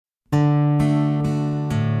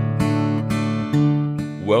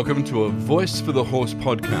Welcome to a Voice for the Horse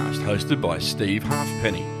podcast hosted by Steve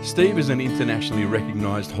Halfpenny. Steve is an internationally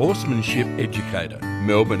recognised horsemanship educator,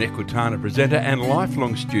 Melbourne Equitana presenter and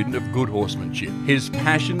lifelong student of good horsemanship. His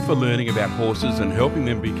passion for learning about horses and helping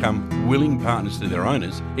them become willing partners to their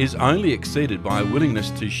owners is only exceeded by a willingness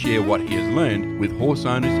to share what he has learned with horse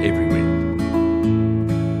owners everywhere.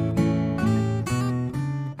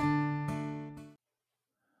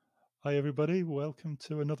 Hi everybody, welcome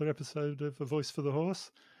to another episode of A Voice for the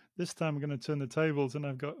Horse. This time I'm going to turn the tables and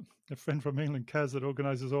I've got a friend from England, Kaz, that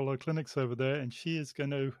organises all our clinics over there, and she is going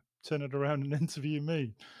to turn it around and interview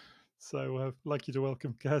me. So I'd like you to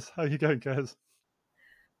welcome Kaz. How are you going, Kaz?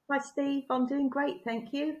 Hi Steve, I'm doing great,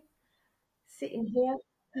 thank you. Sitting here,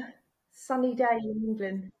 sunny day in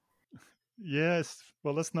England. Yes,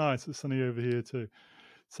 well that's nice, it's sunny over here too.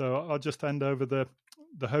 So I'll just hand over the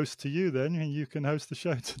host to you then, and you can host the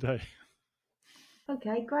show today.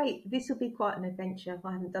 Okay, great. This will be quite an adventure.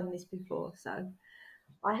 I haven't done this before, so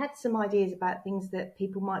I had some ideas about things that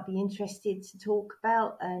people might be interested to talk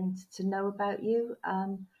about and to know about you.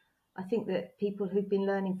 I think that people who've been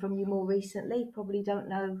learning from you more recently probably don't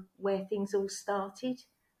know where things all started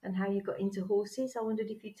and how you got into horses. I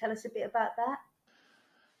wondered if you'd tell us a bit about that.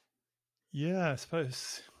 Yeah, I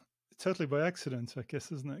suppose totally by accident, I guess,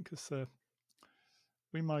 isn't it? Because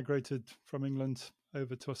we migrated from England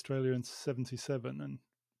over to Australia in '77, and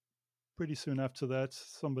pretty soon after that,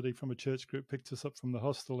 somebody from a church group picked us up from the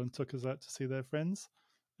hostel and took us out to see their friends.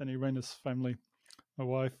 And Irina's family, my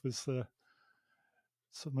wife, was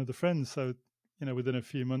some of the friends. So, within a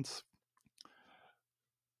few months,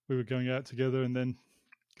 we were going out together and then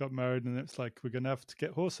got married. And it's like, we're going to have to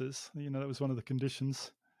get horses. That was one of the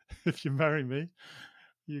conditions. If you marry me,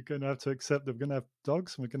 you're going to have to accept that we're going to have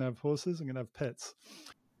dogs and we're going to have horses and we're going to have pets.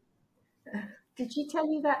 Did she tell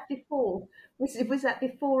you that before? Was that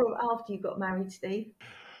before or after you got married, Steve?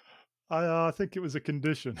 I think it was a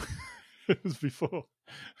condition. It was before.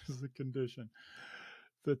 It was a condition.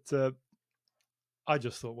 But I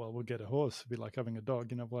just thought, well, we'll get a horse. It'd be like having a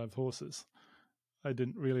dog, we'll have horses. I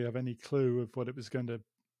didn't really have any clue of what it was going to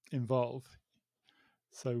involve.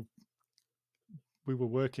 So we were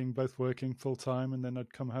both working full time, and then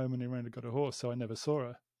I'd come home and Irina got a horse, so I never saw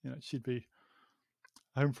her. She'd be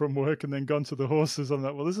home from work and then gone to the horses. I'm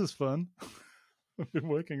like, well, this is fun. I've been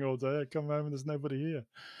working all day. I come home and there's nobody here.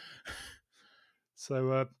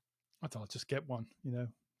 So I thought I'll just get one.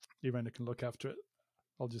 Irina can look after it.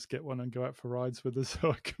 I'll just get one and go out for rides with her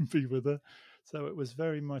so I can be with her. So it was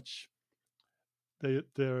very much they're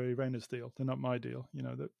Irina's deal. They're not my deal.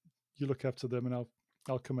 That you look after them and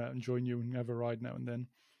I'll come out and join you and have a ride now and then.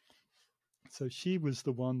 So she was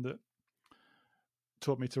the one that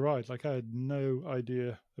taught me to ride. Like I had no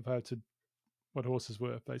idea of what horses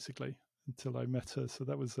were basically until I met her. So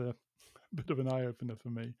that was a bit of an eye opener for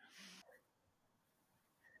me.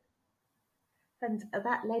 And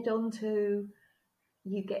that led on to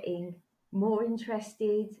you getting more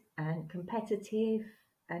interested and competitive,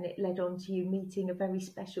 and it led on to you meeting a very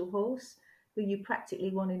special horse who you practically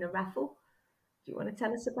won in a raffle. Do you want to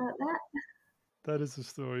tell us about that? That is the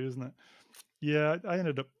story, isn't it? Yeah, I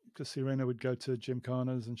ended up, because Irina would go to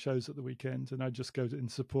gymkhanas and shows at the weekend, and I'd just go in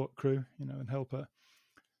support crew, and help her.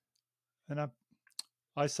 And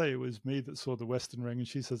I say it was me that saw the Western Ring, and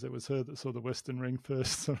she says it was her that saw the Western Ring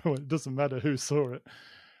first. So it doesn't matter who saw it.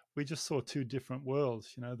 We just saw two different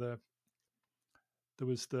worlds. There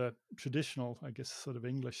was the traditional, I guess, sort of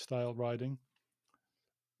English style riding,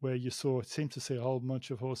 where you seemed to see a whole bunch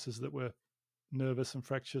of horses that were nervous and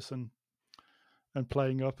fractious and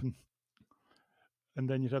playing up, and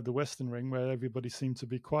then you'd have the Western Ring where everybody seemed to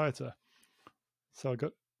be quieter. So I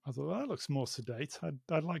thought, well, that looks more sedate.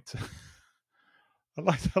 I'd like to. I'd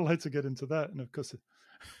like to get into that, and of course,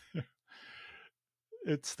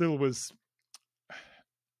 it still was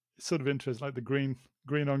sort of interesting, like the green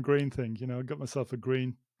on green thing. I got myself a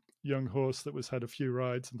green young horse that had a few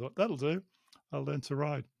rides, and thought that'll do. I'll learn to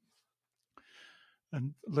ride,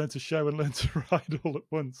 and learn to show and learn to ride all at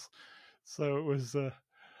once. So it was a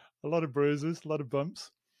lot of bruises, a lot of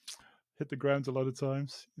bumps, hit the ground a lot of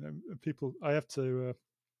times. People, I have to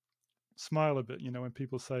smile a bit, when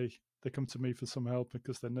people say they come to me for some help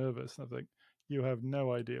because they're nervous. I think, you have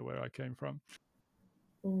no idea where I came from.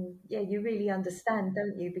 Yeah, you really understand,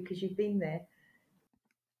 don't you? Because you've been there.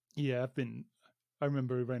 Yeah, I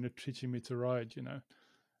remember Irina teaching me to ride,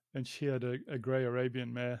 and she had a grey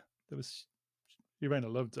Arabian mare. Irina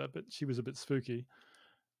loved her, but she was a bit spooky.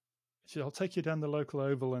 She said, I'll take you down the local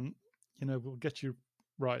oval and, we'll get you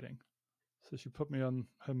riding. So she put me on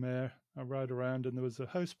her mare. I ride around, and there was a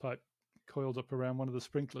hose pipe coiled up around one of the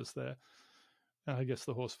sprinklers there. And I guess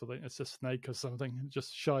the horse it's a snake or something. It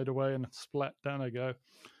just shied away and splat, down I go.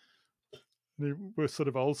 And we're sort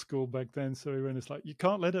of old school back then, so Irena's like, you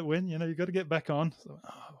can't let it win, you got to get back on. So,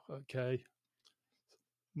 oh, okay.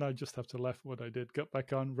 And I just have to laugh at what I did. Got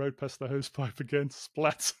back on, rode past the hose pipe again,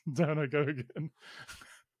 splat, down I go again.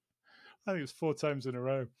 I think it was 4 times in a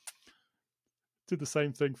row. Did the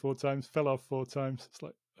same thing 4 times, fell off 4 times. It's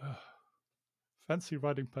like, fancy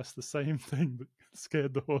riding past the same thing that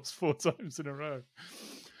scared the horse 4 times in a row.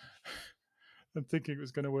 And thinking it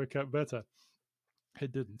was going to work out better.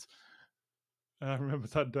 It didn't. And I remember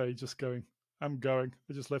that day just going, I'm going.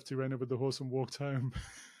 I just left Irena with the horse and walked home.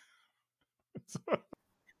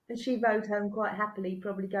 And she rode home quite happily,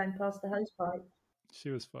 probably going past the hosepipe. She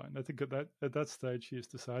was fine. I think at that stage, she used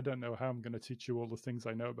to say, I don't know how I'm going to teach you all the things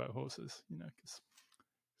I know about horses, because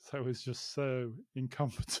I was just so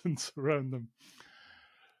incompetent around them.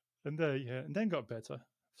 And and then got better,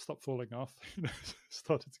 stopped falling off,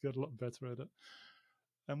 started to get a lot better at it.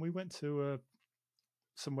 And we went to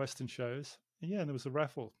some Western shows. And there was a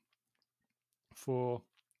raffle for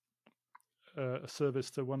a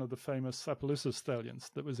service to one of the famous Appaloosa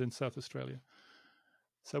stallions that was in South Australia.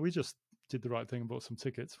 So we just did the right thing and bought some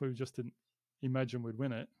tickets. We just didn't imagine we'd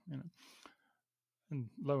win it, And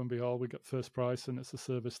lo and behold, we got first prize, and it's a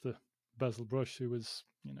service to Basil Brush, who was,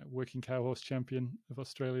 working cow horse champion of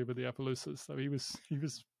Australia with the Appaloosas. So he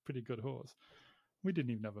was pretty good horse. We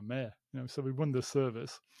didn't even have a mare, so we won the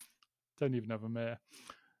service. Don't even have a mare.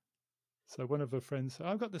 So one of her friends said,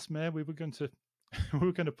 I've got this mare. We were going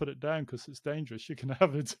to put it down because it's dangerous. You can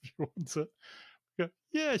have it if you want it. We go,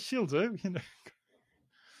 yeah, she'll do.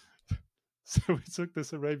 So we took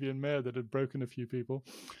this Arabian mare that had broken a few people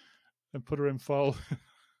and put her in foal.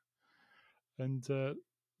 And lo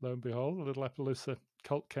and behold, a little Appaloosa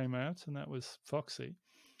colt came out, and that was Foxy.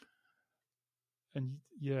 And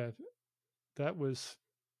that was,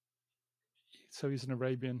 so he's an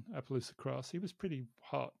Arabian Appaloosa cross. He was pretty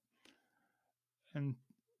hot. And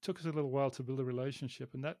took us a little while to build a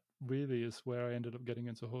relationship. And that really is where I ended up getting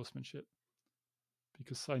into horsemanship,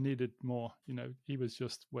 because I needed more. He was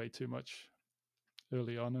just way too much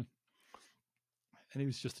early on. And he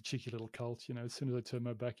was just a cheeky little colt. As soon as I turned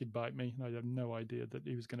my back, he'd bite me. And I had no idea that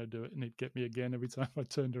he was going to do it. And he'd get me again every time I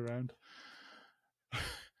turned around.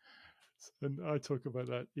 And I talk about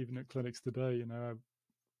that even at clinics today.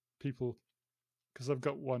 People, because I've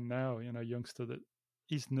got one now, youngster that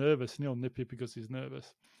he's nervous and he'll nip you because he's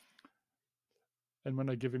nervous. And when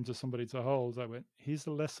I give him to somebody to hold, I went, here's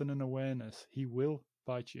a lesson in awareness. He will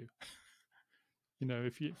bite you.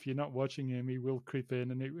 If you're not watching him, he will creep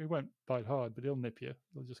in, and he won't bite hard, but he'll nip you.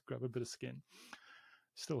 He'll just grab a bit of skin.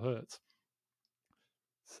 Still hurts.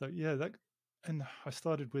 So and I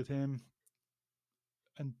started with him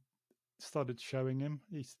and started showing him.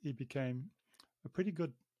 He became a pretty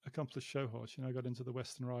good, accomplished show horse. I got into the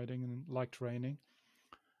Western riding and liked reining.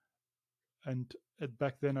 And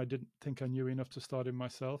back then, I didn't think I knew enough to start him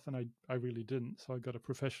myself, and I really didn't. So I got a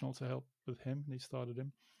professional to help with him, and he started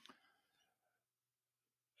him.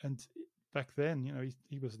 And back then,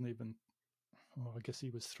 he wasn't even, I guess he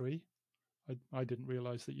was 3. I didn't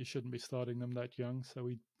realize that you shouldn't be starting them that young, so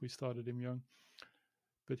we started him young.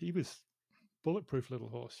 But he was bulletproof little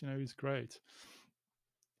horse, he's great.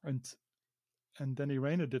 And then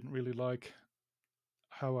Irena didn't really like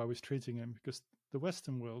how I was treating him, because the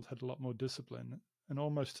Western world had a lot more discipline, and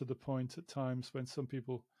almost to the point at times when some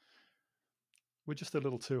people were just a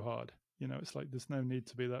little too hard. It's like there's no need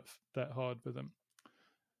to be that hard with them.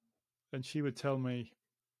 And she would tell me,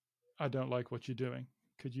 I don't like what you're doing.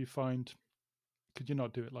 Could you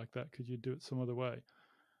not do it like that? Could you do it some other way?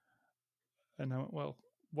 And I went, well,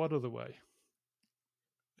 what other way?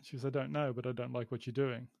 And she was, I don't know, but I don't like what you're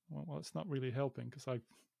doing. Well, it's not really helping, because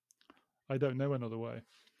I don't know another way.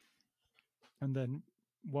 And then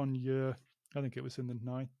one year, I think it was in the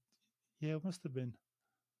 90s. Yeah, it must have been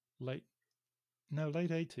late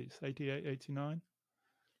 80s, 88, 89.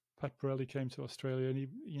 Pat Pirelli came to Australia, and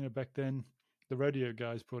he, back then the rodeo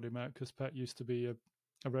guys brought him out, because Pat used to be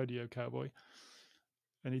a rodeo cowboy,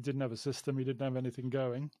 and he didn't have a system. He didn't have anything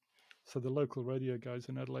going. So the local rodeo guys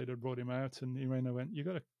in Adelaide had brought him out, and Irena went, you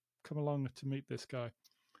got to come along to meet this guy.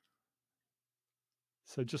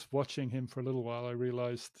 So just watching him for a little while, I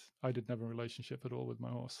realized I didn't have a relationship at all with my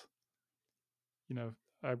horse.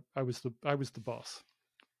 I was the boss,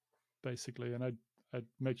 basically, and I'd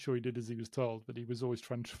make sure he did as he was told, but he was always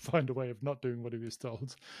trying to find a way of not doing what he was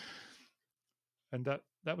told. And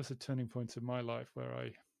that was a turning point in my life,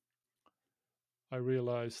 where I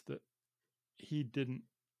realized that he didn't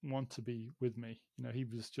want to be with me. He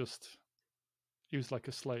was like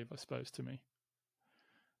a slave, I suppose, to me.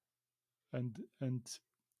 And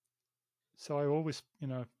so I always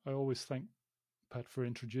thank Pat for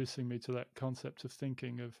introducing me to that concept of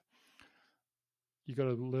thinking of, you got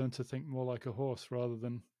to learn to think more like a horse rather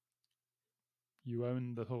than you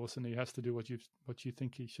own the horse and he has to do what you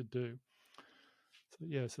think he should do.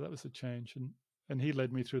 So that was a change, and he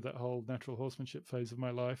led me through that whole natural horsemanship phase of my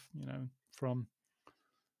life, from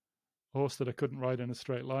a horse that I couldn't ride in a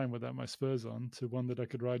straight line without my spurs on to one that I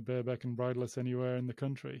could ride bareback and bridleless anywhere in the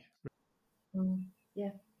country.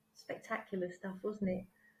 Yeah, spectacular stuff, wasn't it?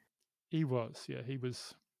 He was. It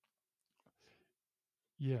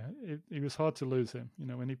was hard to lose him.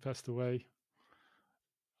 When he passed away,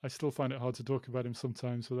 I still find it hard to talk about him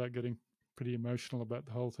sometimes without getting pretty emotional about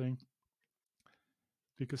the whole thing,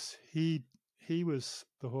 because he was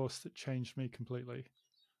the horse that changed me completely.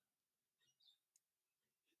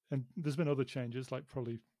 And there's been other changes, like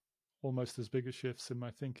probably almost as big as shifts in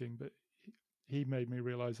my thinking, but he made me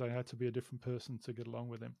realize I had to be a different person to get along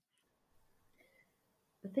with him.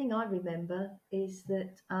 The thing I remember is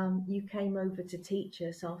that you came over to teach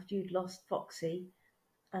us after you'd lost Foxy,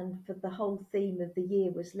 and for the whole theme of the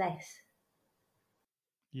year was less.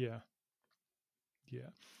 Yeah.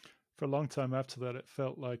 For a long time after that, it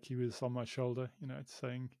felt like he was on my shoulder,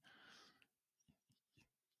 saying,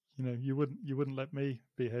 you wouldn't let me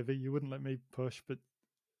be heavy, you wouldn't let me push, but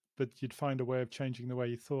you'd find a way of changing the way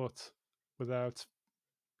you thought without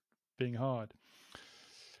being hard.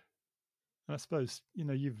 And I suppose,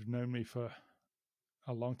 you've known me for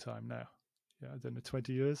a long time now. Yeah, I don't know,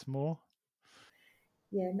 20 years more?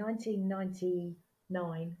 Yeah,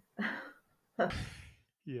 1999.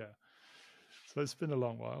 Yeah. So it's been a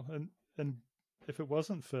long while. And if it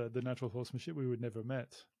wasn't for the natural horsemanship, we would never have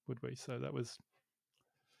met, would we? So that was...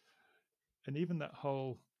 And even that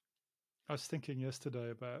whole... I was thinking yesterday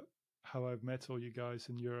about how I've met all you guys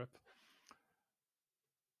in Europe.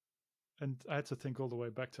 And I had to think all the way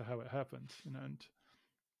back to how it happened, and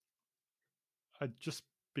I just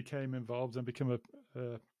became involved and became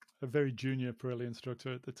a very junior Pirelli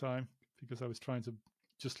instructor at the time, because I was trying to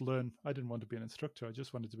just learn. I didn't want to be an instructor. I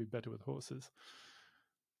just wanted to be better with horses.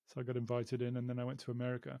 So I got invited in, and then I went to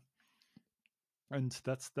America. And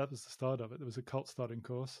that was the start of it. There was a colt starting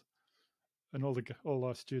course. And all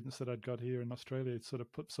our students that I'd got here in Australia had sort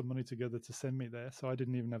of put some money together to send me there. So I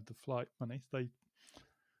didn't even have the flight money. They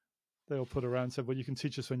all put around and said, well, you can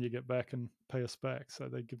teach us when you get back and pay us back. So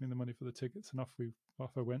they give me the money for the tickets, and off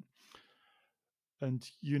I went. And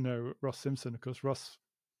Ross Simpson, of course, Ross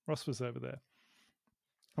was over there.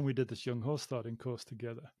 And we did this young horse starting course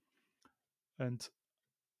together. And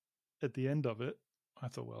at the end of it, I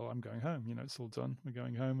thought, well, I'm going home. It's all done. We're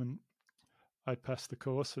going home. And I passed the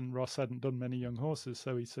course, and Ross hadn't done many young horses.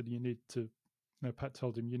 So he said, Pat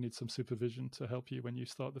told him, you need some supervision to help you when you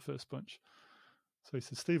start the first bunch. So he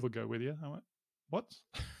said, Steve will go with you. I went, what?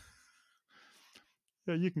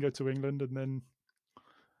 Yeah, you can go to England. And then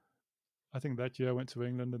I think that year I went to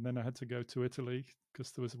England, and then I had to go to Italy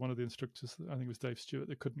because there was one of the instructors, I think it was Dave Stewart,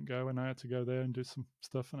 that couldn't go, and I had to go there and do some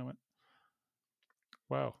stuff. And I went,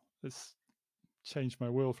 wow, this changed my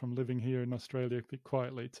world from living here in Australia a bit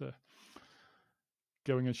quietly to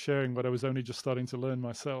going and sharing what I was only just starting to learn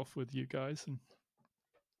myself with you guys. And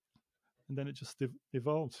then it just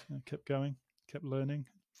evolved. Kept going, kept learning.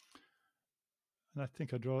 And I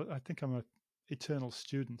think I'm an eternal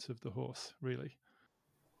student of the horse, really.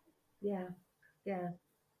 Yeah.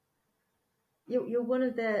 You're one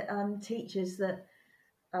of the teachers that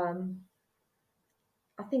I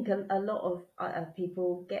think a lot of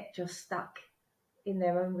people get just stuck in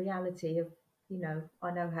their own reality of,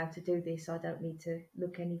 I know how to do this, I don't need to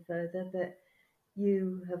look any further. But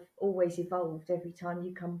you have always evolved. Every time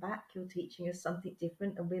you come back, you're teaching us something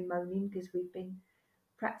different, and we're moaning because we've been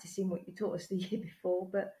practicing what you taught us the year before.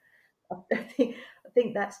 But I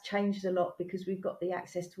think that's changed a lot because we've got the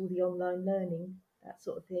access to all the online learning, that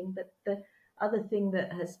sort of thing. But the other thing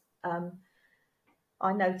that has I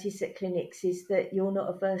notice at clinics is that you're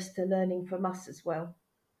not averse to learning from us as well.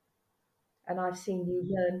 And I've seen you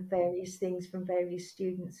learn various things from various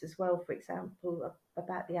students as well, for example,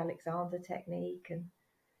 about the Alexander technique. And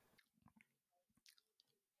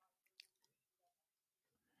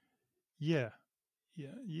yeah,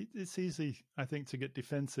 it's easy, I think, to get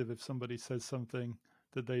defensive if somebody says something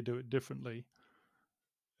that they do it differently,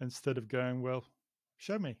 instead of going, well,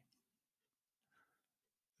 show me.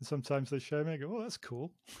 And sometimes they show me, I go, oh, that's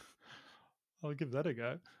cool. I'll give that a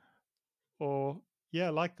go. Or, yeah, I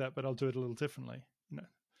like that, but I'll do it a little differently.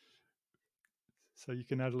 So you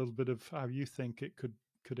can add a little bit of how you think it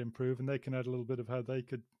could improve, and they can add a little bit of how they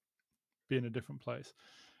could be in a different place.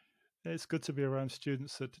 It's good to be around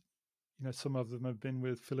students that, some of them have been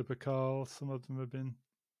with Philippa Carl, some of them have been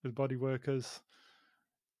with body workers.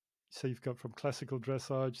 So you've got from classical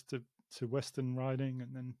dressage to Western riding,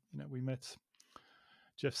 and then we met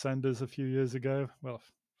Jeff Sanders a few years ago. Well,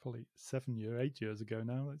 probably 8 years ago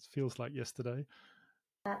now. It feels like yesterday.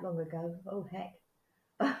 That long ago? Oh heck!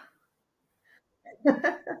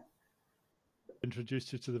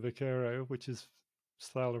 Introduced you to the Vaquero, which is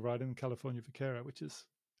style of riding, the California Vaquero, which is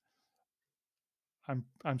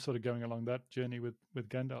I'm sort of going along that journey with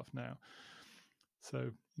Gandalf now.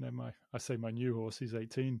 So I say my new horse, he's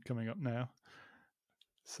 18 coming up now.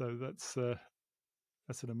 So that's an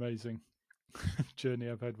amazing journey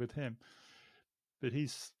I've had with him. But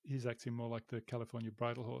he's acting more like the California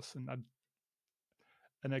bridle horse, and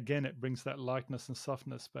again it brings that lightness and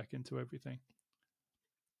softness back into everything.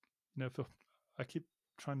 I keep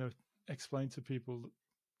trying to explain to people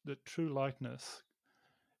that true lightness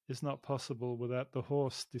is not possible without the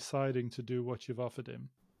horse deciding to do what you've offered him.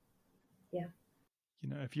 Yeah.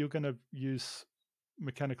 If you're going to use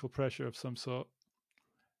mechanical pressure of some sort,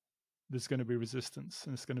 there's going to be resistance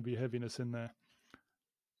and there's going to be heaviness in there.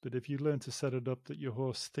 But if you learn to set it up that your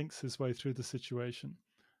horse thinks his way through the situation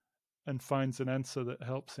and finds an answer that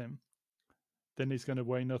helps him, then he's going to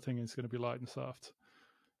weigh nothing and he's going to be light and soft.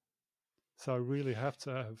 So I really have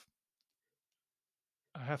to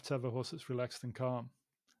have a horse that's relaxed and calm.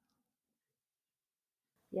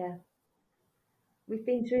 Yeah. We've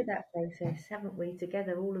been through that process, haven't we,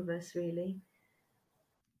 together, all of us, really?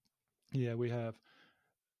 Yeah, we have.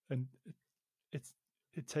 And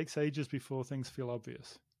it takes ages before things feel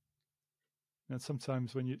obvious. And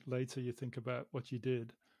sometimes when you think about what you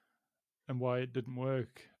did and why it didn't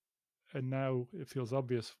work, and now it feels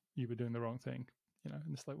obvious you were doing the wrong thing, and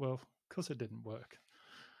it's like, well, because it didn't work.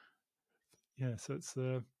 Yeah, so it's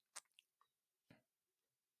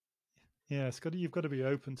you've got to be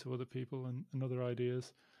open to other people and other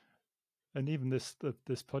ideas. And even this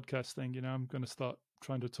podcast thing, I'm going to start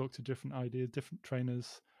trying to talk to different ideas, different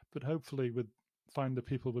trainers, but hopefully find the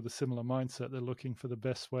people with a similar mindset. They're looking for the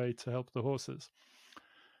best way to help the horses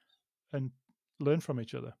and learn from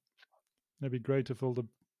each other. It'd be great if all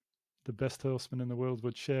the best horsemen in the world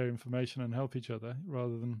would share information and help each other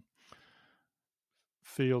rather than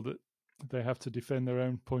feel that they have to defend their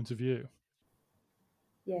own point of view.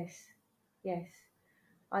 Yes.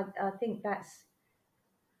 I think that's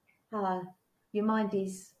your mind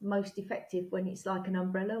is most effective when it's like an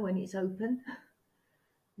umbrella, when it's open.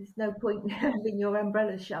 There's no point having your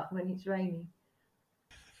umbrella shut when it's raining.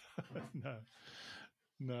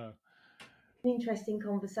 No. An interesting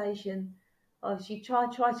conversation. She try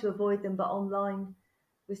to avoid them, but online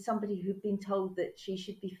with somebody who'd been told that she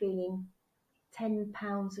should be feeling 10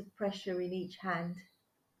 pounds of pressure in each hand.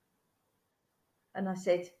 And I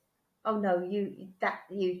said, oh no,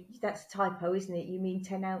 that's a typo, isn't it? You mean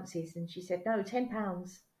 10 ounces? And she said, no, 10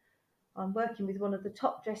 pounds. I'm working with one of the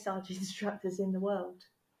top dressage instructors in the world.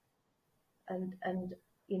 And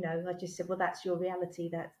I just said, well, that's your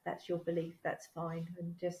reality. That's your belief. That's fine.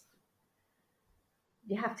 And just,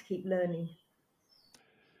 you have to keep learning.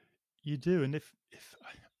 You do. And if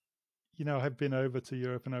I've been over to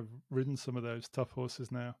Europe and I've ridden some of those tough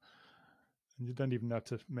horses now, and you don't even have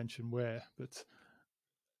to mention where, but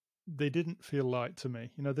they didn't feel light to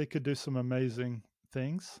me. They could do some amazing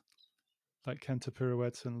things like canter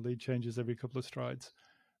pirouettes and lead changes every couple of strides,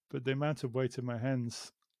 but the amount of weight in my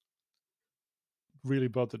hands really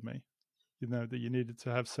bothered me. That you needed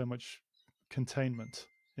to have so much containment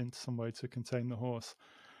in some way to contain the horse.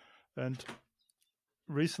 And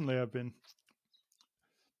recently I've been,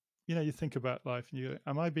 you think about life and you go,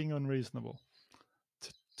 am I being unreasonable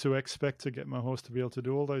to expect to get my horse to be able to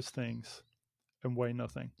do all those things and weigh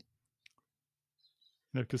nothing?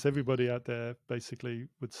 Because everybody out there basically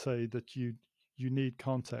would say that you need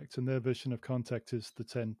contact, and their version of contact is the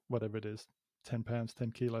 10, whatever it is, 10 pounds,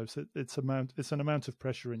 10 kilos. It's an amount of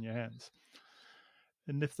pressure in your hands.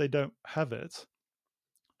 And if they don't have it,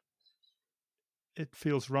 it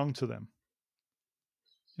feels wrong to them.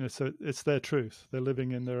 So it's their truth. They're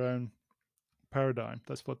living in their own paradigm.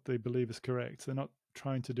 That's what they believe is correct. They're not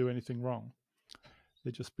trying to do anything wrong.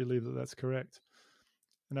 They just believe that that's correct.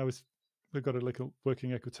 And we've got a little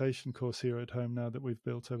working equitation course here at home now that we've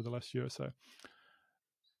built over the last year or so.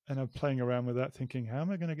 And I'm playing around with that, thinking, how am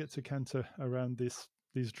I going to get to canter around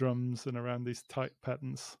these drums and around these tight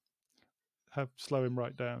patterns? Slow him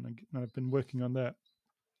right down. And I've been working on that.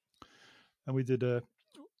 And we did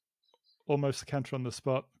almost a canter on the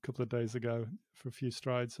spot a couple of days ago for a few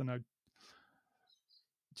strides. And I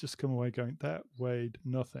just come away going, that weighed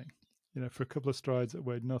nothing. For a couple of strides, it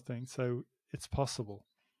weighed nothing. So it's possible.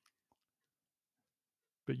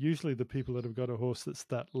 But usually the people that have got a horse that's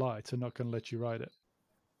that light are not going to let you ride it.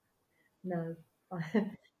 No.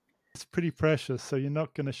 It's pretty precious, so you're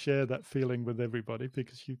not going to share that feeling with everybody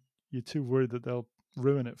because you're too worried that they'll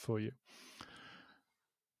ruin it for you.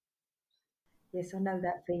 Yes, I know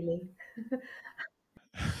that feeling.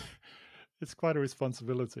 It's quite a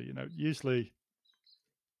responsibility, you know. Usually,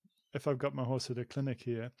 if I've got my horse at a clinic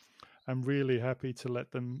here, I'm really happy to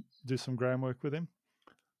let them do some groundwork with him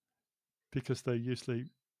because they usually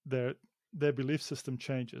their belief system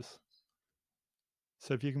changes.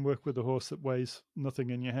 So if you can work with a horse that weighs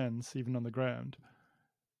nothing in your hands, even on the ground,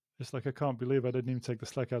 it's like, I can't believe I didn't even take the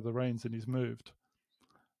slack out of the reins and he's moved.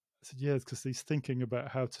 I said, yeah, it's because he's thinking about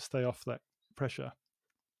how to stay off that pressure.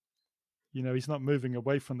 You know, he's not moving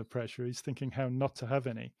away from the pressure. He's thinking how not to have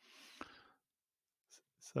any.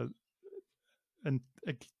 So, and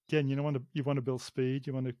again, you want to build speed.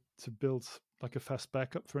 You want to build like a fast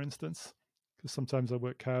backup, for instance, because sometimes I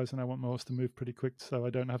work cows and I want my horse to move pretty quick, so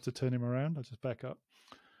I don't have to turn him around. I just back up.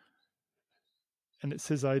 And it's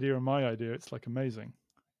his idea and my idea. It's like amazing.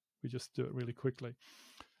 We just do it really quickly.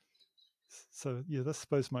 So yeah, that's I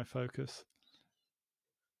suppose my focus.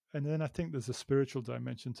 And then I think there's a spiritual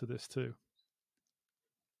dimension to this too.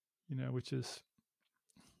 You know, which is,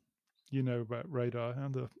 you know, about Radar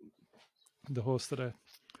and the horse that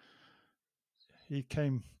he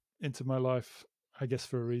came into my life, I guess,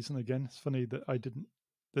 for a reason. Again, it's funny that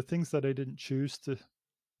the things that I didn't choose to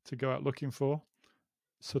go out looking for,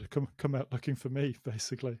 sort of come out looking for me,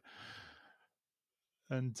 basically.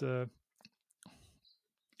 And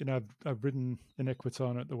you know, I've ridden in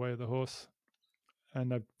Equitana at the Way of the Horse,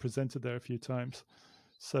 and I've presented there a few times.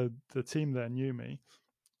 So the team there knew me,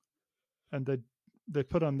 and they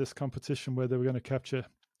put on this competition where they were going to capture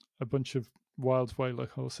a bunch of wild Whaler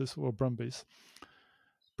horses or Brumbies,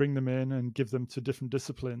 bring them in and give them to different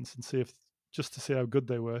disciplines and just to see how good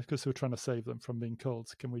they were, because they were trying to save them from being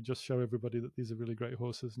colts. Can we just show everybody that these are really great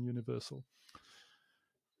horses and universal?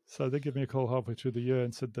 So they gave me a call halfway through the year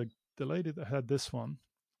and said the lady that had this one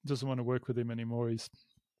doesn't want to work with him anymore.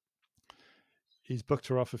 He's booked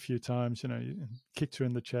her off a few times, you know, and kicked her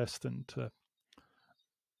in the chest, and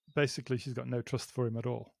basically she's got no trust for him at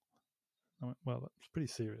all. I went, well, that's pretty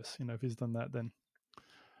serious. You know, if he's done that, then.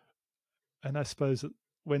 And I suppose that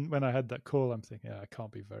when I had that call, I'm thinking, yeah, it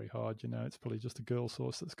can't be very hard. You know, it's probably just a girl's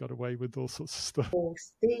horse that's got away with all sorts of stuff. Oh,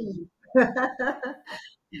 Steve,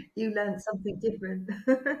 you learned something different.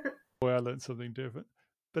 Boy, I learned something different.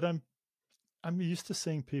 But I'm used to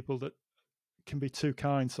seeing people that can be too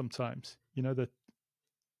kind sometimes. You know, that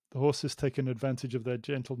the horse is taking advantage of their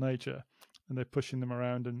gentle nature and they're pushing them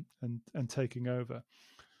around and taking over.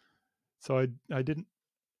 So I didn't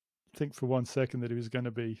think for one second that he was going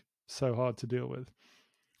to be so hard to deal with.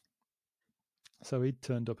 So he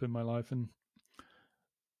turned up in my life, and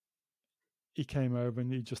he came over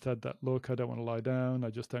and he just had that look. I don't want to lie down. I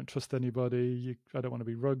just don't trust anybody. I don't want to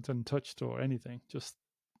be rugged and touched or anything. Just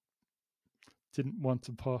didn't want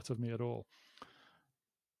a part of me at all.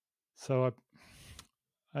 So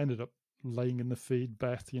I ended up laying in the feed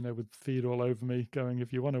bath, you know, with feed all over me, going,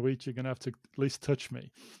 if you want to eat, you're going to have to at least touch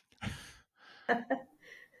me.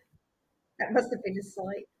 That must have been a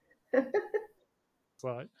sight.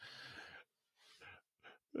 Right.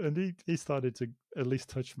 And he started to at least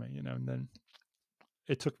touch me, you know, and then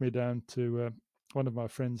it took me down to one of my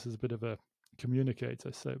friends is a bit of a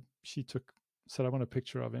communicator. So she said, I want a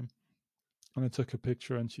picture of him. And I took a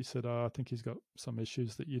picture, and she said, I think he's got some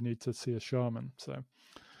issues that you need to see a shaman. So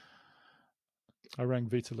I rang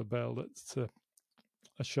Vita LaBelle, that's a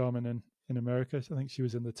shaman in America. I think she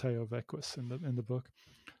was in the Teo of Equus in the book.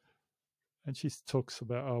 And she talks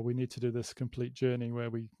about, we need to do this complete journey where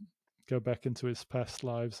we go back into his past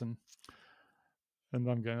lives. And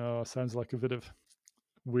I'm going, sounds like a bit of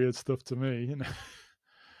weird stuff to me, you know.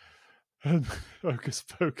 And hocus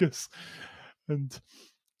pocus. And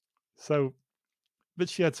so, but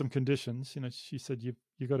she had some conditions, you know. She said, you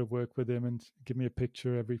got to work with him and give me a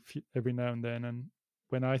picture every now and then. And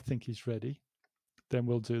when I think he's ready, then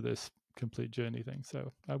we'll do this complete journey thing.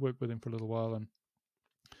 So I worked with him for a little while, and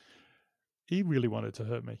he really wanted to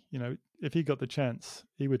hurt me. You know, if he got the chance,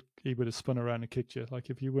 he would have spun around and kicked you. Like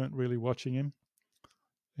if you weren't really watching him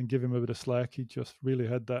and give him a bit of slack, he just really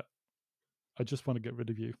had that, I just want to get rid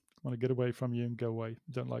of you. I want to get away from you and go away.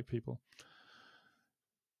 Don't like people.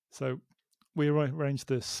 So we arranged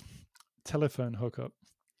this telephone hookup.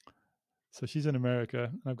 So she's in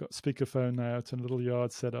America, and I've got speakerphone out and a little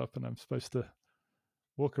yard set up, and I'm supposed to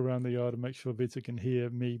walk around the yard and make sure Vita can hear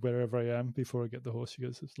me wherever I am before I get the horse. She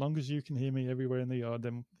goes, as long as you can hear me everywhere in the yard,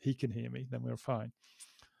 then he can hear me, then we're fine.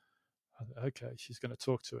 I thought, okay, she's going to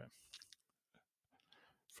talk to him.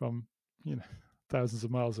 from, thousands of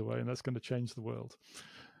miles away, and that's going to change the world.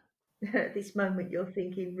 At this moment, you're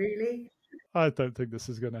thinking, really? I don't think this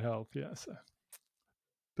is going to help. Yeah. So.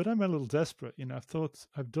 But I'm a little desperate.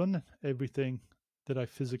 I've done everything that I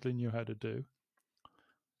physically knew how to do,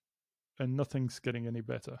 and nothing's getting any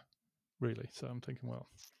better, really. So I'm thinking, well,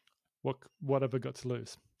 what have I got to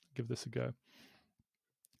lose? Give this a go.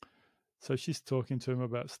 So she's talking to him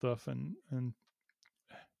about stuff, and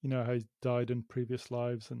how he died in previous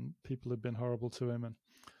lives, and people had been horrible to him, and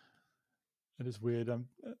it is weird.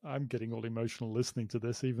 I'm getting all emotional listening to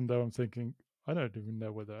this, even though I'm thinking I don't even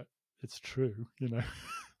know whether it's true,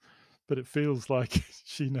 but it feels like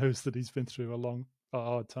she knows that he's been through a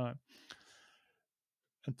hard time.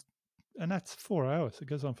 And that's 4 hours. It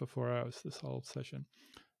goes on for 4 hours, this whole session.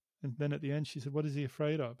 And then at the end, she said, "What is he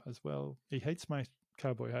afraid of?" As well, he hates my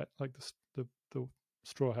cowboy hat, like the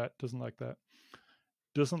straw hat. Doesn't like that.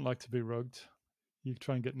 Doesn't like to be rugged. You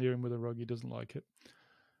try and get near him with a rug, he doesn't like it.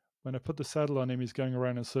 When I put the saddle on him, he's going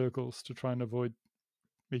around in circles to try and avoid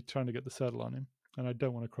me trying to get the saddle on him. And I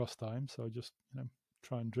don't want to cross tie him, so I just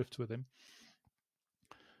try and drift with him.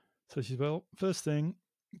 So she said, "Well, first thing,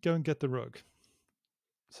 go and get the rug."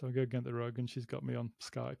 So I go get the rug, and she's got me on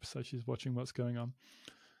Skype, so she's watching what's going on.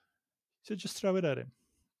 She said, "Just throw it at him."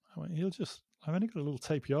 I went, I've only got a little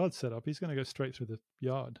tape yard set up. He's going to go straight through the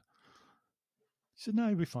yard. She said, "No,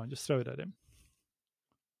 he'll be fine. Just throw it at him."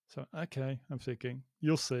 So, okay, I'm thinking,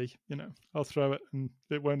 you'll see, I'll throw it and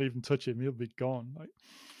it won't even touch him. He'll be gone.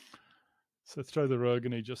 So throw the rug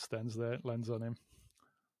and he just stands there. It lands on him.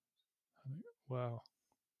 I think, wow.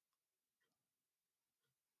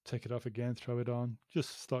 Take it off again, throw it on.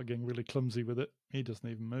 Just start getting really clumsy with it. He doesn't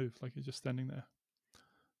even move. Like he's just standing there.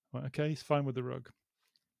 Well, okay, he's fine with the rug.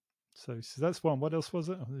 So he says, "That's one. What else was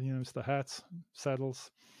it?" It's the hats,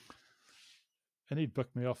 saddles. And he'd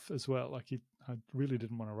bucked me off as well. I really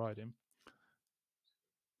didn't want to ride him.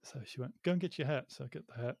 So she went, "Go and get your hat." So I get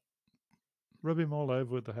the hat. Rub him all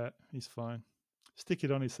over with the hat. He's fine. Stick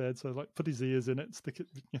it on his head. So put his ears in it, stick it,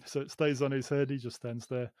 so it stays on his head. He just stands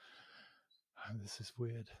there. Oh, this is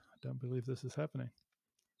weird. I don't believe this is happening.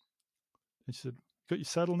 And she said, "Got your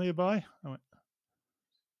saddle nearby?" I went,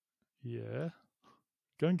 "Yeah."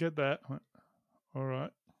 "Go and get that." I went, "All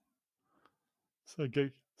right."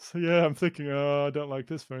 So yeah, I'm thinking, oh, I don't like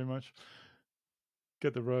this very much.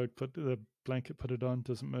 Get the rug, put the blanket, put it on,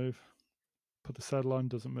 doesn't move. Put the saddle on,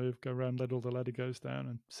 doesn't move. Go around, let all the ladder goes down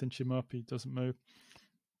and cinch him up, he doesn't move.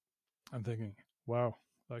 I'm thinking, wow,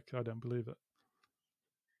 I don't believe it.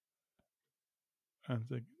 I'm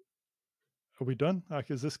thinking, are we done?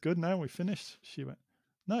 Is this good now? We finished? She went,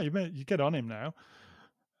 "No, you get on him now."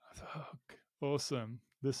 I thought, oh, awesome.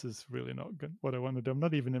 This is really not good. What I want to do. I'm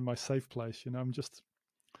not even in my safe place, I'm just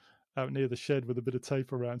out near the shed with a bit of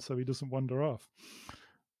tape around so he doesn't wander off.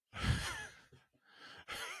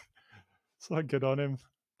 So I get on him,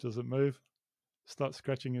 doesn't move, start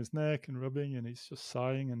scratching his neck and rubbing, and he's just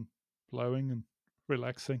sighing and blowing and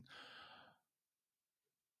relaxing.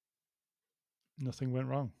 Nothing went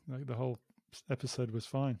wrong. The whole episode was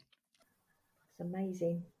fine. It's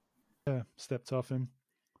amazing. Yeah, stepped off him.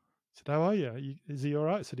 Said, "How are you? Is he all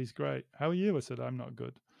right?" I said, "He's great." "How are you?" I said, "I'm not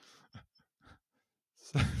good."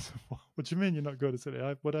 So, what do you mean you're not good? I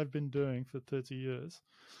said, "What I've been doing for 30 years,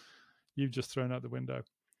 you've just thrown out the window.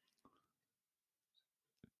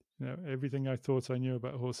 Everything I thought I knew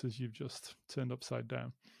about horses, you've just turned upside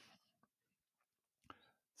down."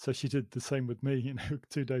 So she did the same with me.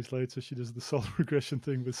 2 days later, she does the soul regression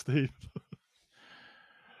thing with Steve.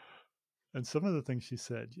 And some of the things she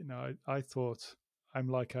said, I thought I'm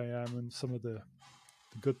like I am, and some of the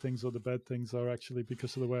good things or the bad things are actually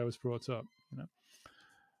because of the way I was brought up,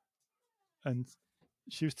 And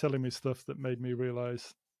she was telling me stuff that made me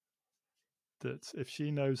realize that if she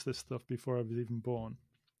knows this stuff before I was even born,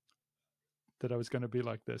 that I was going to be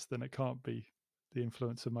like this, then it can't be the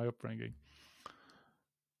influence of my upbringing.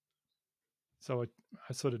 So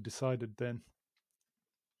I sort of decided then,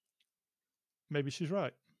 maybe she's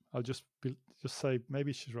right. I'll just say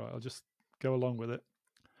maybe she's right. I'll just go along with it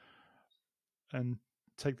and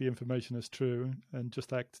take the information as true and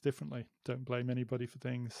just act differently. Don't blame anybody for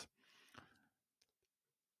things.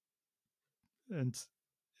 And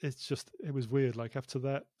it was weird. Like after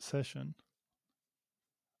that session,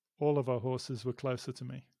 all of our horses were closer to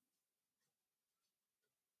me.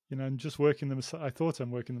 And just working them, I thought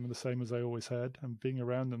I'm working them the same as I always had, and being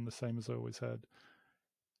around them the same as I always had.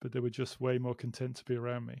 But they were just way more content to be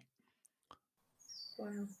around me.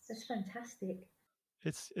 Wow, that's fantastic.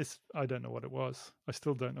 It's I don't know what it was. I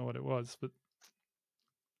still don't know what it was, but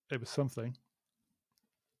it was something.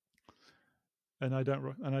 And I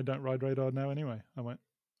don't ride radar now anyway. I went,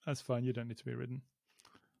 that's fine. You don't need to be ridden.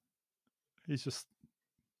 We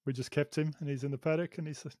just kept him, and he's in the paddock, and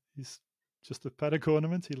he's just a paddock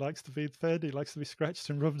ornament. He likes to be fed. He likes to be scratched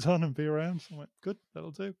and rubbed on and be around. So I went, good,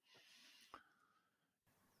 that'll do.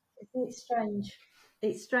 It's strange.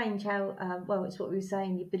 It's strange how, well, it's what we were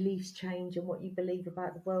saying, your beliefs change and what you believe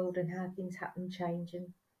about the world and how things happen change.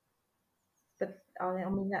 But I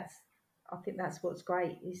mean, I think that's what's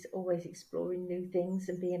great, is always exploring new things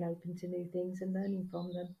and being open to new things and learning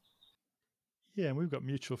from them. Yeah, and we've got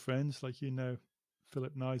mutual friends, like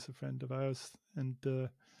Philip Nye's a friend of ours, and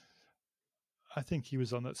I think he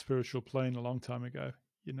was on that spiritual plane a long time ago.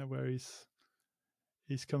 Where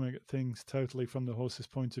he's coming at things totally from the horse's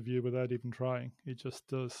point of view without even trying. He just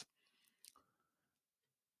does.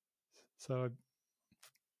 So,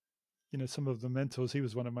 some of the mentors, he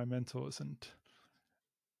was one of my mentors, and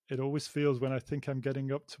it always feels when I think I'm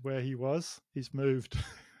getting up to where he was, he's moved.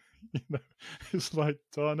 It's like,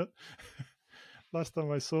 darn it. Last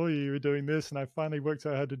time I saw you, you were doing this, and I finally worked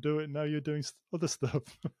out how to do it, and now you're doing other stuff.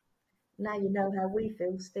 Now you know how we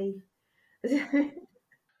feel, Steve.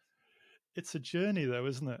 It's a journey, though,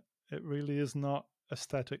 isn't it? It really is not a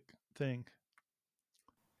static thing.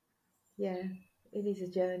 Yeah, it is a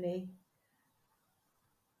journey.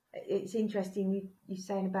 It's interesting you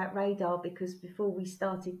saying about Radar, because before we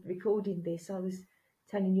started recording this, I was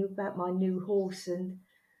telling you about my new horse, and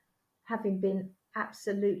having been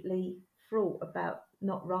absolutely fraught about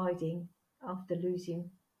not riding after losing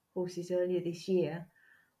horses earlier this year,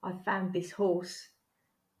 I found this horse,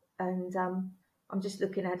 and I'm just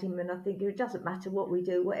looking at him and I think it doesn't matter what we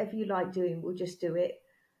do, whatever you like doing, we'll just do it.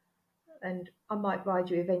 And I might ride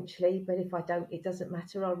you eventually, but if I don't, it doesn't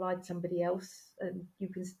matter. I'll ride somebody else, and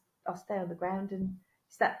I'll stay on the ground. And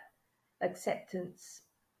it's that acceptance.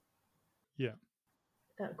 Yeah.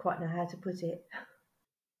 I don't quite know how to put it.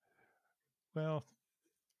 Well,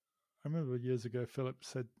 I remember years ago, Philip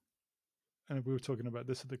said, and we were talking about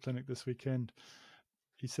this at the clinic this weekend,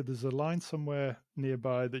 he said there's a line somewhere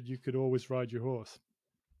nearby that you could always ride your horse.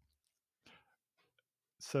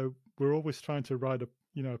 So we're always trying to ride a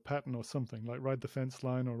pattern or something, like ride the fence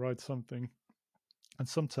line or ride something. And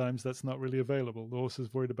sometimes that's not really available. The horse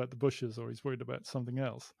is worried about the bushes, or he's worried about something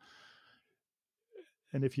else.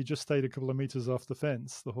 And if you just stayed a couple of meters off the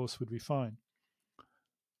fence, the horse would be fine.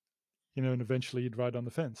 And eventually you'd ride on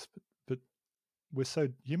the fence. But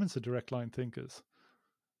humans are direct line thinkers.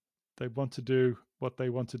 They want to do what they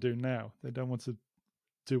want to do now. They don't want to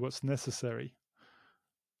do what's necessary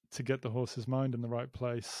to get the horse's mind in the right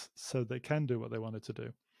place so they can do what they wanted to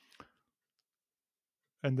do.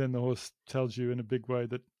 And then the horse tells you in a big way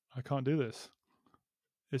that I can't do this.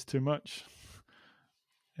 It's too much.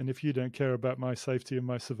 And if you don't care about my safety and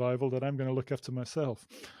my survival, then I'm going to look after myself.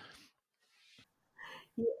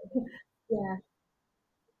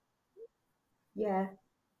 Yeah.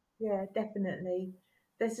 Yeah, definitely.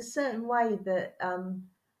 There's a certain way that,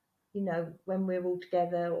 when we're all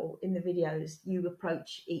together or in the videos, you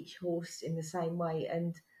approach each horse in the same way.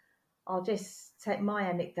 And I'll just take my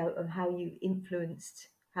anecdote of how you influenced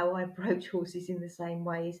how I approach horses in the same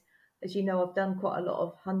ways. As you know, I've done quite a lot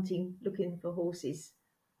of hunting, looking for horses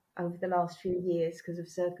over the last few years because of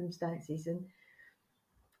circumstances. And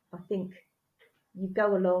I think you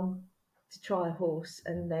go along to try a horse,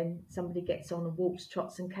 and then somebody gets on and walks,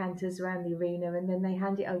 trots and canters around the arena, and then they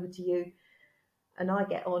hand it over to you, and I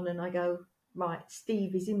get on and I go, right,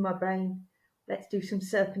 Steve is in my brain. Let's do some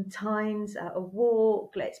serpentines, a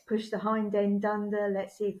walk. Let's push the hind end under.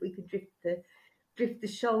 Let's see if we can drift the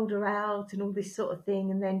shoulder out and all this sort of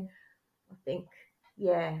thing. And then I think,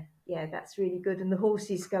 yeah, that's really good. And the horse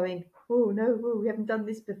is going, oh no, we haven't done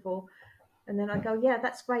this before. And then I go, yeah,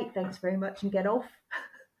 that's great, thanks very much, and get off.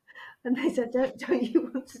 And they said, don't you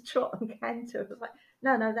want to trot and canter? I was like,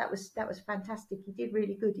 no, that was fantastic. He did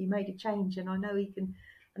really good. He made a change, and I know he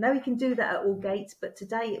can do that at all gates, but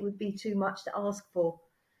today it would be too much to ask for.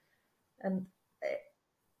 And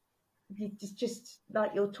it's just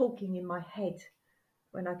like you're talking in my head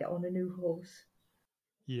when I get on a new horse.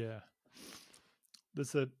 Yeah.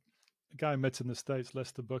 There's a guy I met in the States,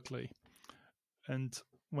 Lester Buckley, and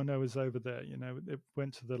when I was over there, it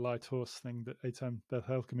went to the light horse thing that Eitan Beth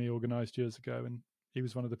Alchemy organized years ago, and he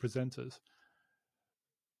was one of the presenters.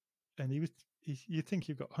 And you think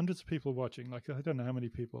you've got hundreds of people watching, like I don't know how many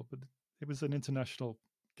people, but it was an international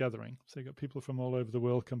gathering. So you got people from all over the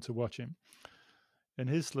world come to watch him. In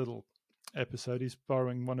his little episode, he's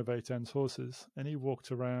borrowing one of Eitan's horses, and he walked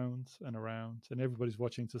around and around, and everybody's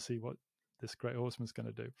watching to see what this great horseman's going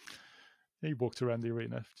to do. And he walked around the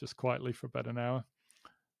arena just quietly for about an hour.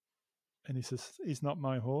 And he says, he's not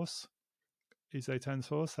my horse. he's Eitan's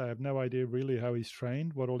horse. I have no idea really how he's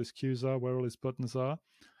trained, what all his cues are, where all his buttons are.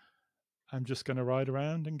 I'm just going to ride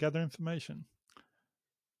around and gather information.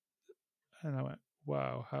 And I went,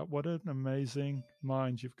 wow, what an amazing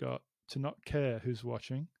mind you've got to not care who's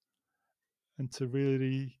watching and to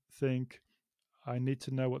really think, I need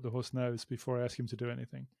to know what the horse knows before I ask him to do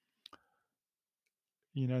anything.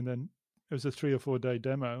 And then it was a 3 or 4 day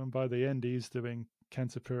demo. And by the end, he's doing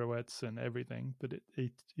canter pirouettes and everything. But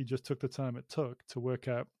he just took the time it took to work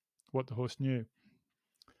out what the horse knew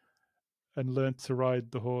and learned to ride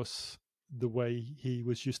the horse the way he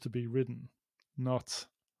was used to be ridden, not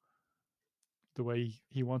the way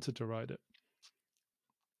he wanted to ride it.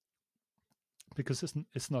 Because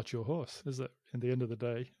it's not your horse, is it? In the end of the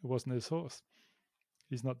day, it wasn't his horse.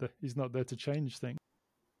 He's not there to change things.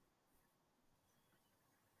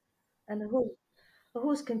 And a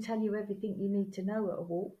horse can tell you everything you need to know at a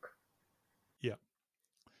walk. Yeah.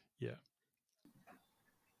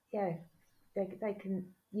 They can.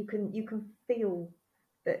 You can feel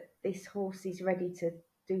that this horse is ready to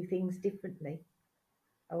do things differently.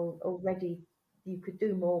 Already, you could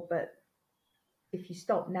do more, but if you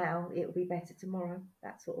stop now, it'll be better tomorrow.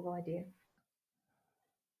 That sort of idea.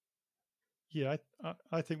 Yeah,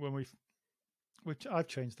 I think which I've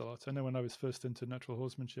changed a lot. I know when I was first into natural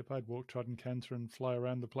horsemanship, I'd walk, trot, and canter and fly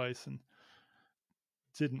around the place, and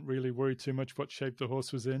didn't really worry too much what shape the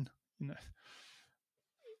horse was in.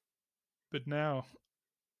 But now,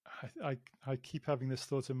 I keep having this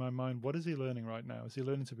thought in my mind: what is he learning right now? Is he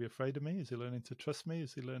learning to be afraid of me? Is he learning to trust me?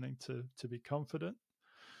 Is he learning to be confident?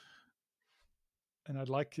 And I'd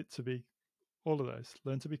like it to be all of those.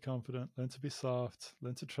 Learn to be confident, learn to be soft,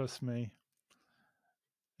 learn to trust me.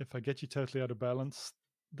 If I get you totally out of balance,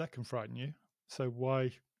 that can frighten you. So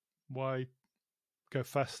why go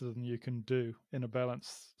faster than you can do in a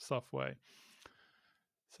balanced, soft way?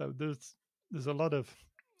 So there's a lot of,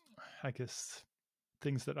 I guess,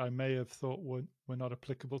 things that I may have thought were not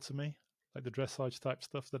applicable to me, like the dressage type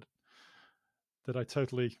stuff that I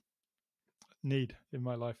totally need in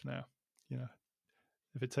my life now.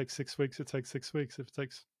 If it takes 6 weeks, it takes 6 weeks. If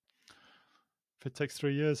it takes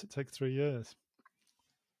 3 years, it takes 3 years.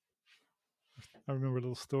 I remember a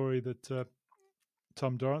little story that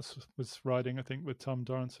Tom Dorrance was riding, I think, with Tom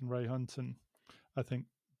Dorrance and Ray Hunt and I think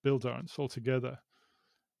Bill Dorrance all together.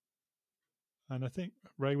 And I think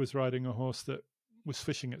Ray was riding a horse that was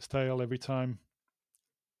fishing its tail every time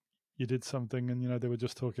you did something. And, they were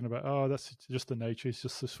just talking about, oh, that's just the nature. He's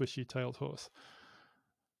just a swishy-tailed horse.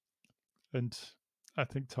 And I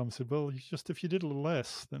think Tom said, well, if you did a little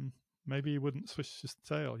less, then maybe he wouldn't swish his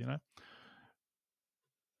tail,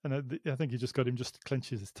 And I think he just got him just to clench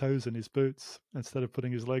his toes in his boots instead of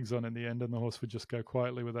putting his legs on in the end, and the horse would just go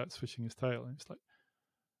quietly without swishing his tail. And it's like,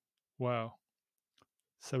 wow.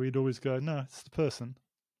 So he'd always go, no, it's the person.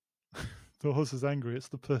 The horse is angry, it's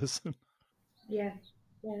the person. Yeah.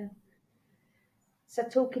 So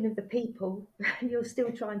talking of the people, you're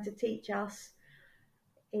still trying to teach us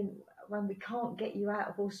when we can't get you out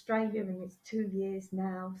of Australia, and it's 2 years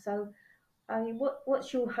now. So, I mean,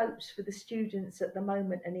 what's your hopes for the students at the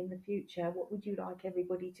moment and in the future? What would you like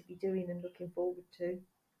everybody to be doing and looking forward to?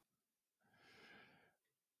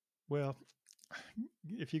 Well,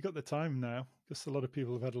 if you've got the time now, because a lot of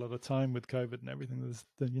people have had a lot of time with COVID and everything,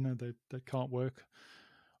 they can't work,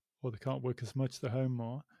 or they can't work as much, they're home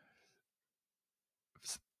more.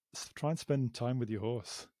 Try and spend time with your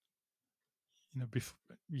horse.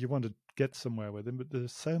 You want to get somewhere with him, but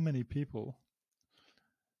there's so many people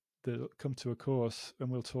that come to a course and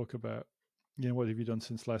we'll talk about, what have you done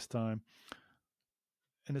since last time?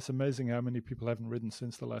 And it's amazing how many people haven't ridden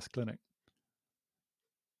since the last clinic.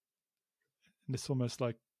 And it's almost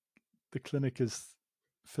like the clinic is,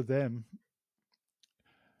 for them,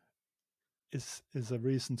 is a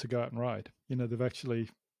reason to go out and ride. They've actually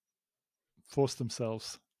forced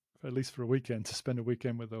themselves, at least for a weekend, to spend a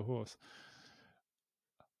weekend with their horse.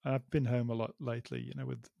 I've been home a lot lately,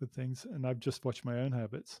 with things, and I've just watched my own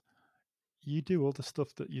habits. You do all the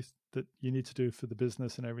stuff that you need to do for the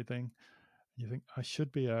business and everything. You think, I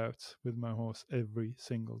should be out with my horse every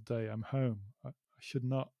single day. I'm home. I should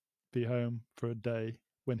not be home for a day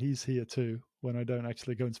when he's here too, when I don't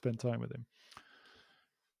actually go and spend time with him.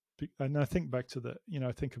 And I think back to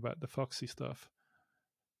I think about the Foxy stuff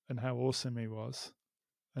and how awesome he was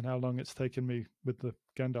and how long it's taken me with the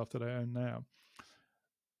Gandalf that I own now.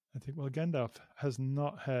 I think, well, Gandalf has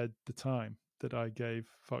not had the time that I gave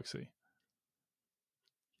Foxy.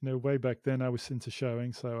 Way back then I was into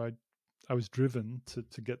showing, so I was driven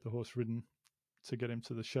to get the horse ridden, to get him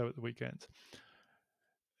to the show at the weekend.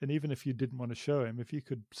 And even if you didn't want to show him, if you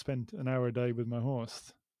could spend an hour a day with my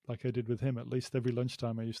horse, like I did with him. At least every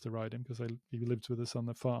lunchtime I used to ride him, because he lived with us on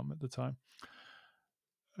the farm at the time.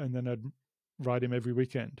 And then I'd ride him every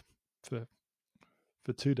weekend for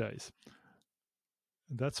 2 days.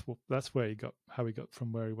 And that's how he got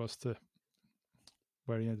from where he was to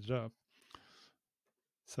where he ended up.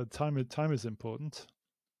 So time is important.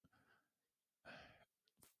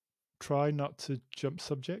 Try not to jump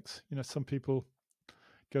subjects. Some people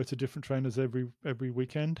go to different trainers every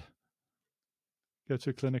weekend. Go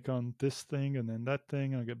to a clinic on this thing and then that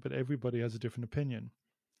thing, but everybody has a different opinion.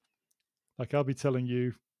 Like, I'll be telling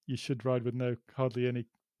you should ride with hardly any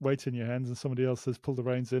weight in your hands, and somebody else says pull the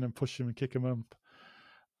reins in and push him and kick him up.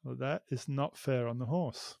 Well, that is not fair on the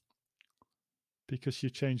horse, because you're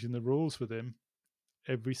changing the rules with him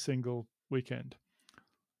every single weekend.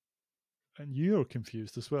 And you're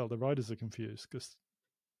confused as well. The riders are confused because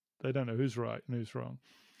they don't know who's right and who's wrong.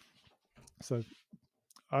 So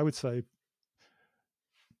I would say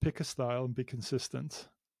pick a style and be consistent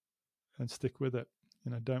and stick with it.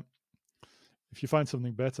 If you find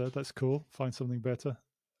something better, that's cool. Find something better,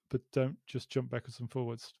 but don't just jump backwards and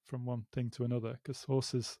forwards from one thing to another, because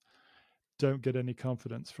horses don't get any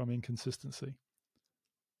confidence from inconsistency.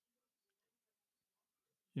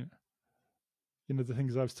 The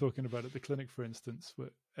things I was talking about at the clinic, for instance,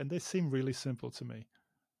 and they seem really simple to me.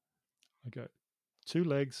 I go, 2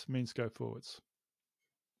 legs means go forwards.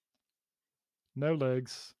 No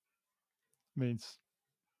legs means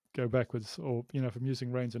go backwards, or, if I'm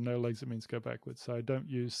using reins and no legs, it means go backwards. So I don't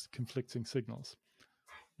use conflicting signals.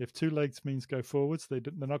 If 2 legs means go forwards, they're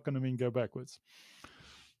not going to mean go backwards.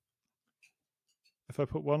 If I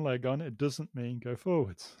put 1 leg on, it doesn't mean go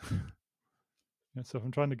forwards. So if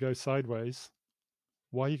I'm trying to go sideways,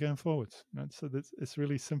 why are you going forwards? So it's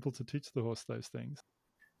really simple to teach the horse those things.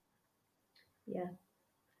 Yeah.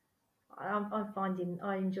 I'm finding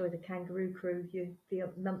I enjoy the Kangaroo Crew, the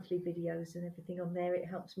monthly videos and everything on there. It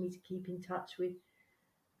helps me to keep in touch with,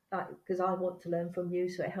 because I want to learn from you,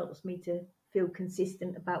 so it helps me to feel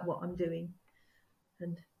consistent about what I'm doing,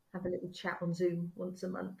 and have a little chat on Zoom once a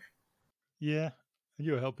month. Yeah,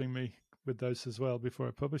 you were helping me with those as well before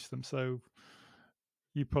I published them, so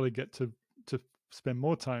you probably get to spend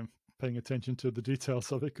more time paying attention to the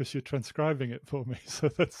details of it because you're transcribing it for me. So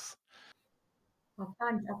that's... I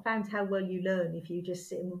found how well you learn if you just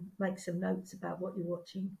sit and make some notes about what you're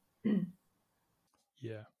watching.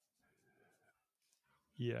 Yeah.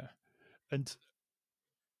 And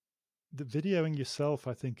the videoing yourself,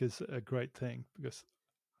 I think, is a great thing, because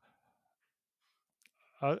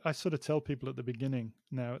I sort of tell people at the beginning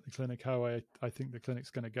now at the clinic how I think the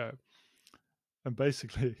clinic's going to go. And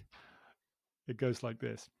basically, it goes like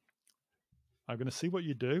this. I'm going to see what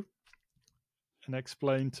you do and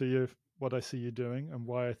explain to you what I see you doing and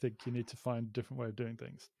why I think you need to find a different way of doing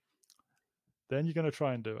things. Then you're going to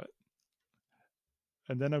try and do it.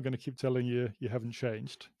 And then I'm going to keep telling you haven't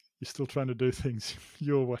changed. You're still trying to do things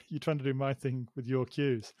your way. You're trying to do my thing with your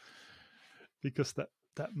cues. Because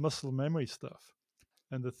that muscle memory stuff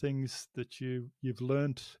and the things that you've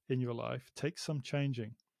learned in your life takes some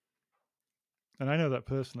changing. And I know that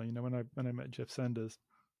personally. When I met Jeff Sanders,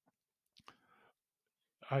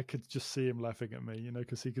 I could just see him laughing at me,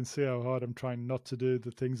 because he can see how hard I'm trying not to do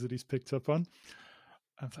the things that he's picked up on.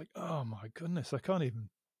 I'm like, oh my goodness, I can't even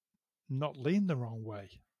not lean the wrong way,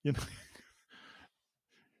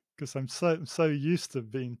 because I'm so used to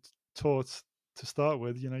being taught to start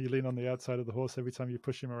with, you lean on the outside of the horse every time you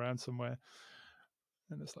push him around somewhere.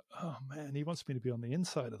 And it's like, oh man, he wants me to be on the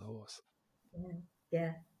inside of the horse.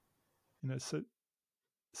 Yeah.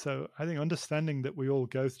 So I think understanding that we all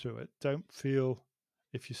go through it, don't feel,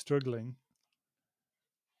 if you're struggling,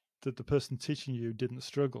 that the person teaching you didn't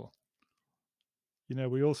struggle.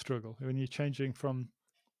 We all struggle. When you're changing from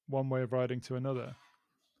one way of riding to another,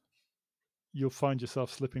 you'll find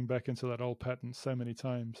yourself slipping back into that old pattern so many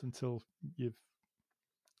times until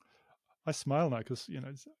I smile now because,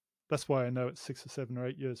 that's why I know it's 6 or 7 or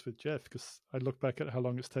 8 years with Jeff, because I look back at how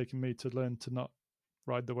long it's taken me to learn to not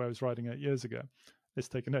ride the way I was riding 8 years ago. It's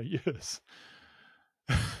taken 8 years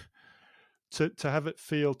to have it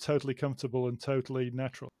feel totally comfortable and totally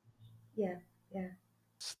natural. Yeah.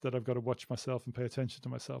 That I've got to watch myself and pay attention to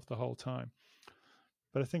myself the whole time.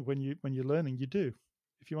 But I think when you're learning, you do.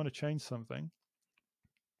 If you want to change something,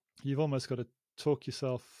 you've almost got to talk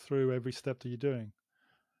yourself through every step that you're doing.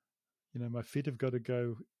 My feet have got to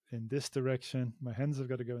go in this direction. My hands have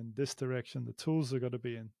got to go in this direction. The tools have got to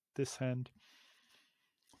be in this hand.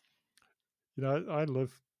 I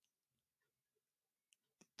love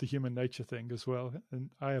the human nature thing as well. And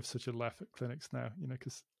I have such a laugh at clinics now,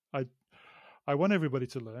 because I want everybody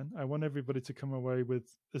to learn. I want everybody to come away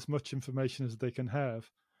with as much information as they can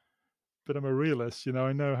have, but I'm a realist.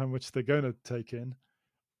 I know how much they're going to take in.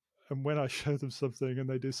 And when I show them something and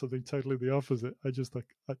they do something totally the opposite, I just they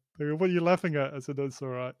go, "What are you laughing at?" I said, "That's all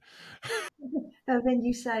right." And then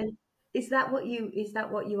you say, is that what you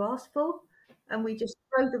asked for? And we just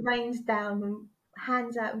throw the reins down and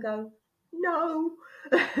hands out and go, no.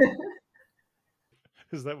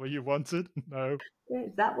 Is that what you wanted? No. Yeah,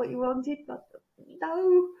 is that what you wanted? But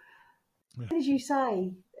no. Yeah. As soon as you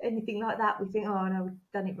say anything like that, we think, oh no, we've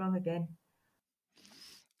done it wrong again.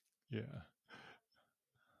 Yeah.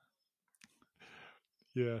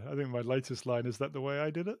 Yeah, I think my latest line is that the way I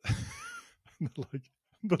did it.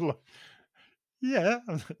 they're like, yeah,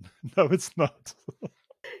 no, it's not.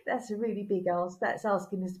 That's a really big ask. That's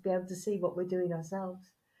asking us to be able to see what we're doing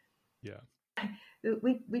ourselves. Yeah.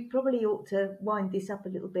 We probably ought to wind this up a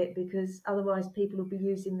little bit, because otherwise people will be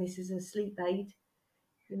using this as a sleep aid,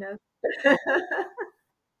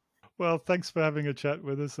 Well, thanks for having a chat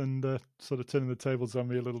with us and sort of turning the tables on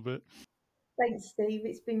me a little bit. Thanks, Steve.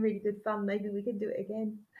 It's been really good fun. Maybe we can do it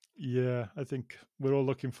again. Yeah, I think we're all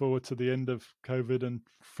looking forward to the end of COVID and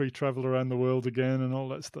free travel around the world again and all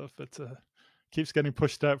that stuff. But keeps getting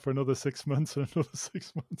pushed out for another 6 months and another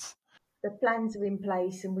 6 months. The plans are in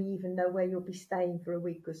place, and we even know where you'll be staying for a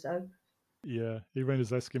week or so. Yeah,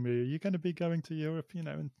 Irena's asking me, "Are you going to be going to Europe,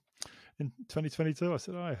 in 2022?" I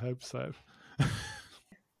said, "I hope so."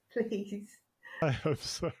 Please. I hope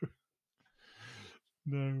so.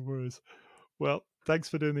 No worries. Well, thanks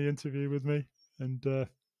for doing the interview with me, and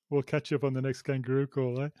we'll catch you up on the next Kangaroo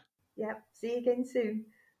Call, eh? Yep. See you again soon.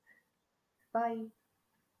 Bye.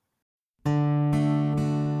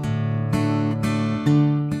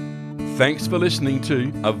 Thanks for listening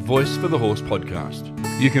to A Voice for the Horse podcast.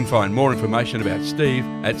 You can find more information about Steve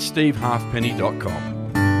at stevehalfpenny.com.